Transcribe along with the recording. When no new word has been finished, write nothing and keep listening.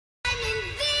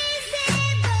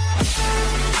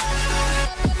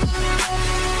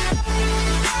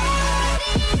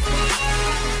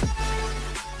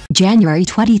January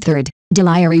 23,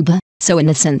 Dilireba, so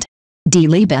innocent.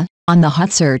 Dilireba, on the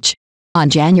hot search. On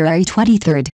January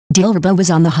 23, Dilireba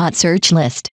was on the hot search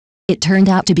list. It turned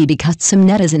out to be because some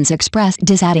netizens expressed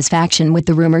dissatisfaction with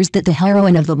the rumors that the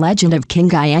heroine of The Legend of King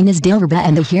Guyang is Dilireba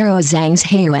and the hero is Zhang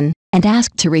Haiyuan, and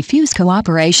asked to refuse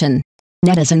cooperation.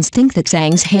 Netizens think that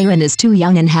Zhang Haiyuan is too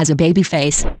young and has a baby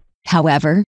face.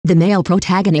 However, the male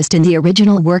protagonist in the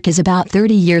original work is about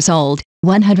 30 years old,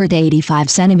 185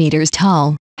 centimeters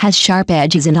tall, has sharp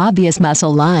edges and obvious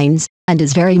muscle lines, and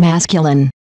is very masculine.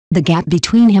 The gap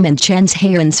between him and Chen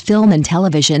Haiyuan's film and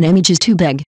television image is too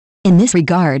big. In this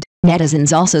regard,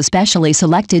 netizens also specially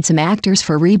selected some actors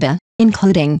for Reba,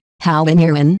 including Hao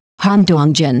Yinyuan, Han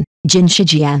Dongjun, Jin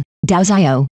Shijia, Dao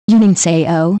Xiao, Yuning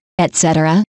Seo,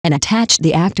 etc., and attached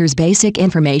the actors' basic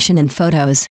information and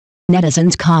photos.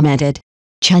 Netizens commented,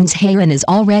 Chen Haiyuan is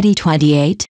already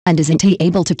 28, and isn't he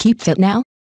able to keep fit now?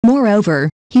 Moreover,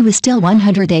 he was still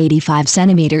 185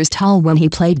 centimeters tall when he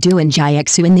played Duan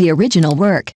Jiaxu in the original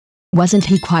work. Wasn't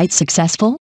he quite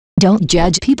successful? Don't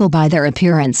judge people by their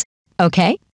appearance,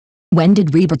 okay? When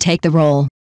did Reba take the role?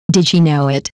 Did she know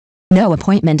it? No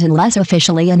appointment unless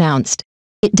officially announced.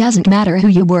 It doesn't matter who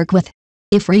you work with.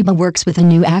 If Reba works with a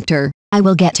new actor, I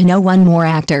will get to know one more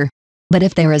actor. But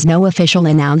if there is no official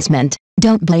announcement,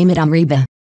 don't blame it on Reba.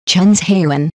 Chen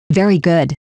Haiyuan, very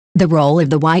good. The role of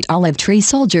the white olive tree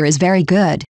soldier is very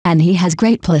good, and he has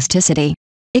great plasticity.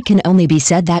 It can only be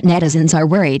said that netizens are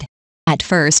worried. At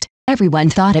first, everyone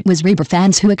thought it was Reba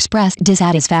fans who expressed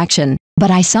dissatisfaction,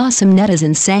 but I saw some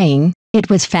netizens saying, it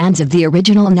was fans of the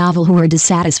original novel who were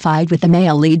dissatisfied with the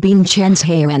male lead being Chen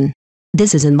Haiyuan.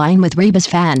 This is in line with Reba's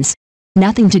fans.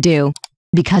 Nothing to do.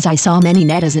 Because I saw many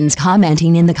netizens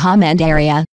commenting in the comment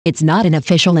area, it's not an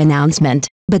official announcement,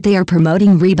 but they are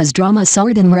promoting Reba's drama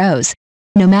Sword and Rose.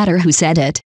 No matter who said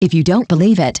it, if you don't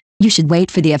believe it, you should wait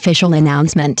for the official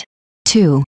announcement.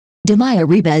 2.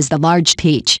 Dilireba is the large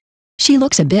peach. She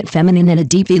looks a bit feminine in a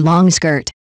deeply long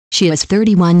skirt. She is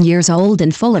 31 years old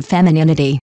and full of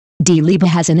femininity. Dilireba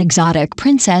has an exotic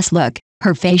princess look,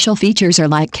 her facial features are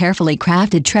like carefully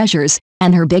crafted treasures,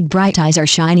 and her big bright eyes are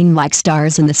shining like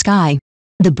stars in the sky.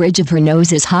 The bridge of her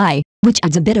nose is high, which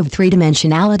adds a bit of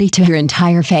three-dimensionality to her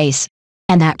entire face.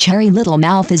 And that cherry little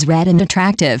mouth is red and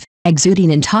attractive,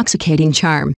 exuding intoxicating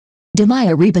charm.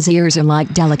 Dilireba's ears are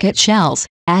like delicate shells,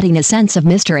 adding a sense of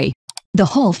mystery. The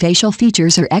whole facial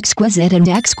features are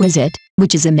exquisite,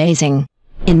 which is amazing.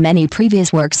 In many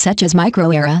previous works such as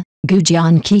Micro Era,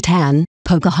 Gujian Kitan,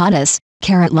 Pocahontas,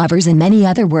 Carrot Lovers and many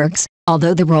other works,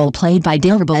 although the role played by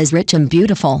Dilireba is rich and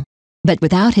beautiful. But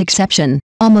without exception,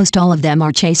 almost all of them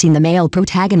are chasing the male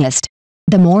protagonist.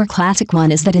 The more classic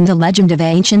one is that in The Legend of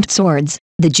Ancient Swords,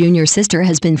 the junior sister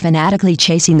has been fanatically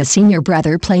chasing the senior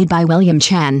brother played by William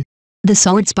Chan. The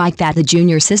sword spike that the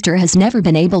junior sister has never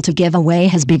been able to give away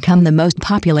has become the most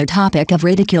popular topic of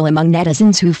ridicule among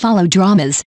netizens who follow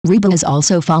dramas. Reba has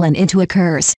also fallen into a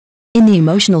curse. In the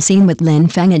emotional scene with Lin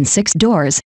Feng in Six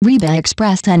Doors, Reba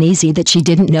expressed uneasy that she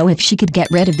didn't know if she could get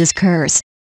rid of this curse.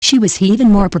 She was even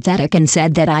more pathetic and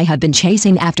said that I have been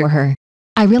chasing after her.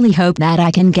 I really hope that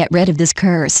I can get rid of this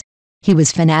curse. He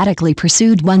was fanatically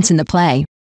pursued once in the play.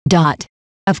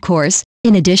 Of course,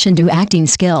 in addition to acting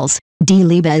skills,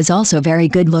 Dilireba is also very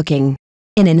good looking.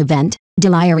 In an event,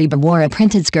 Dilireba wore a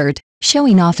printed skirt,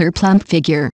 showing off her plump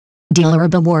figure.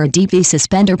 Dilireba wore a deep V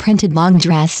suspender printed long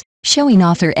dress, showing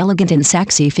off her elegant and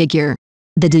sexy figure.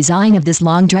 The design of this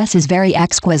long dress is very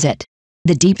exquisite.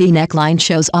 The deep V neckline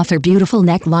shows off her beautiful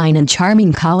neckline and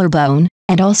charming collarbone,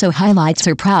 and also highlights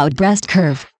her proud breast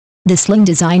curve. The sling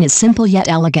design is simple yet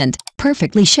elegant,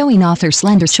 perfectly showing off her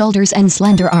slender shoulders and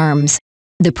slender arms.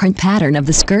 The print pattern of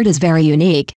the skirt is very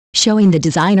unique, showing the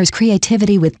designer's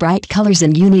creativity with bright colors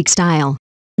and unique style.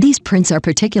 These prints are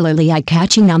particularly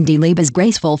eye-catching on Dilireba's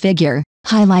graceful figure,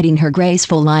 highlighting her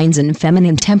graceful lines and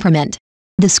feminine temperament.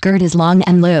 The skirt is long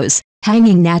and loose,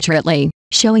 hanging naturally,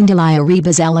 showing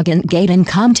Dilireba's elegant gait and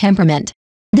calm temperament.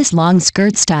 This long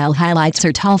skirt style highlights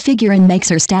her tall figure and makes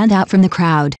her stand out from the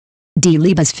crowd.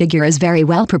 Dilireba's figure is very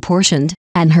well proportioned,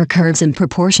 and her curves and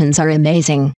proportions are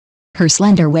amazing. Her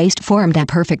slender waist formed a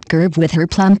perfect curve with her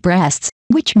plump breasts,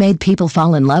 which made people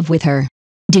fall in love with her.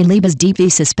 Dilireba's deep V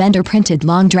suspender printed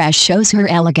long dress shows her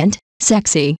elegant,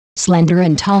 sexy, slender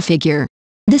and tall figure.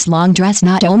 This long dress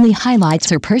not only highlights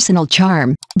her personal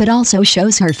charm, but also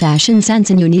shows her fashion sense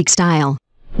and unique style.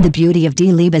 The beauty of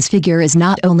Dilireba's figure is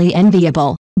not only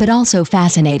enviable, but also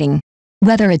fascinating.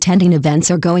 Whether attending events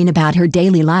or going about her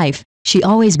daily life, she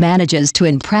always manages to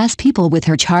impress people with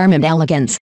her charm and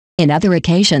elegance. In other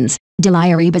occasions,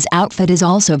 Dilireba's outfit is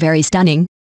also very stunning.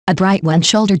 A bright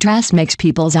one-shoulder dress makes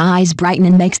people's eyes brighten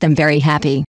and makes them very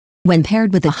happy. When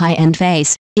paired with a high-end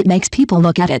face, it makes people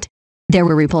look at it. There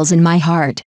were ripples in my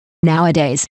heart.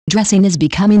 Nowadays, dressing is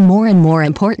becoming more and more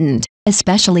important,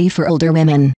 especially for older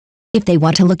women. If they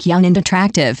want to look young and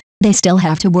attractive, they still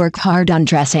have to work hard on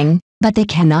dressing, but they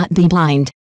cannot be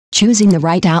blind. Choosing the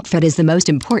right outfit is the most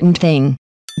important thing.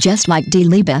 Just like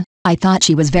Dilireba, I thought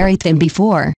she was very thin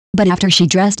before, but after she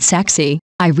dressed sexy,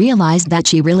 I realized that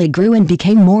she really grew and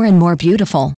became more and more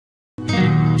beautiful.